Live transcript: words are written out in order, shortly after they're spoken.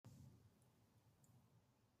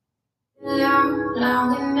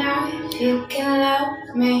long enough, you can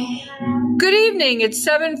love me. Good evening. It's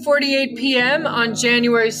 7:48 p.m. on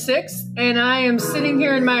January 6th, and I am sitting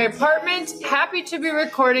here in my apartment, happy to be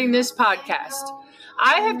recording this podcast.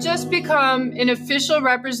 I have just become an official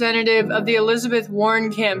representative of the Elizabeth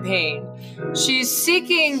Warren campaign. She's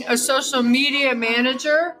seeking a social media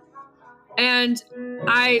manager, and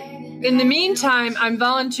in the meantime, I'm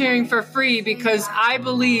volunteering for free because I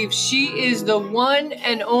believe she is the one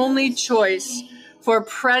and only choice for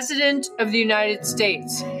President of the United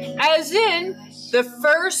States, as in the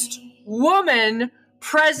first woman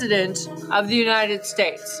President of the United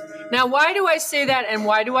States. Now, why do I say that and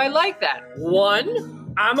why do I like that?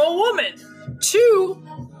 One, I'm a woman. Two,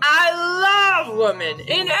 I love women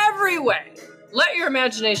in every way. Let your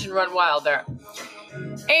imagination run wild there.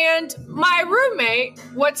 And my roommate,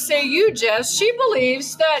 what say you, Jess, she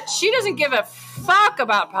believes that she doesn't give a fuck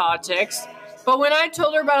about politics. But when I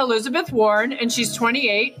told her about Elizabeth Warren, and she's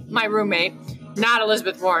 28, my roommate, not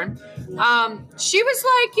Elizabeth Warren, she was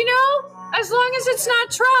like, as long as it's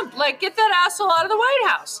not Trump, like, get that asshole out of the White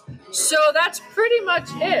House. So that's pretty much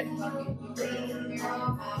it.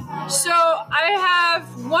 So I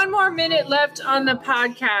have one more minute left on the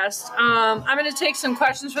podcast. I'm going to take some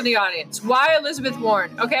questions from the audience. Why Elizabeth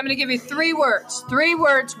Warren? Okay, I'm going to give you three words. Three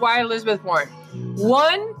words, why Elizabeth Warren.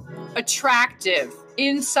 One, attractive,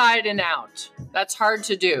 inside and out. That's hard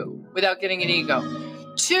to do without getting an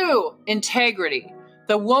ego. Two, integrity.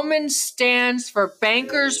 The woman stands for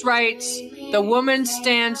bankers' rights. The woman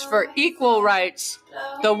stands for equal rights.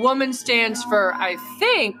 The woman stands for, I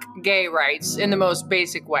think, gay rights in the most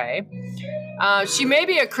basic way. She may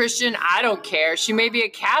be a Christian. I don't care. She may be a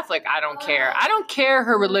Catholic. I don't care. I don't care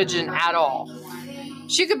her religion at all.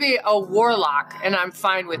 She could be a warlock, and I'm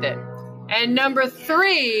fine with it. And number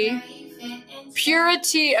three,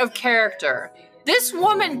 purity of character. This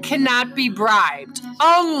woman cannot be bribed,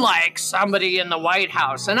 unlike somebody in the White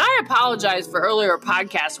House. And I apologize for earlier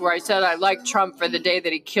podcasts where I said I liked Trump for the day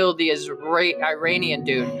that he killed the Iranian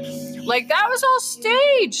dude. Like, that was all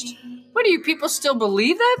staged. What, do you people still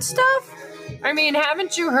believe that stuff? I mean,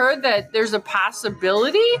 haven't you heard that there's a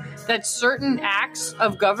possibility that certain acts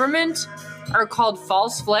of government are called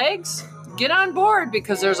false flags? Get on board,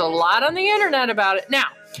 because there's a lot on the internet about it. Now,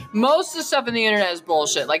 most of the stuff on the internet is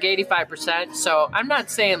bullshit, like 85%. So I'm not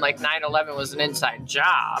saying like 9/11 was an inside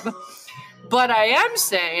job. But I am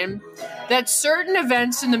saying that certain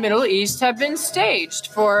events in the Middle East have been staged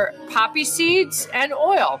for poppy seeds and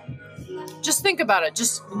oil. Just think about it.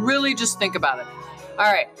 Just think about it. All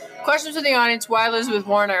right. Questions to the audience. Why Elizabeth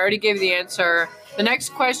Warren? I already gave you the answer. The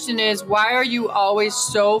next question is, why are you always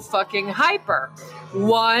so fucking hyper?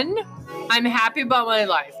 One, I'm happy about my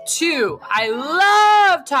life. Two, I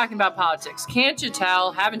love talking about politics. Can't you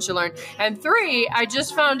tell? Haven't you learned? And three, I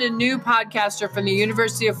just found a new podcaster from the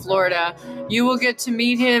University of Florida. You will get to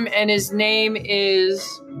meet him, and his name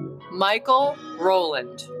is Michael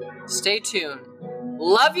Rowland. Stay tuned.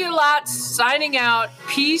 Love you lots. Signing out.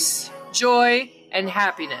 Peace, joy, and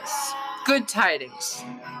happiness. Good tidings.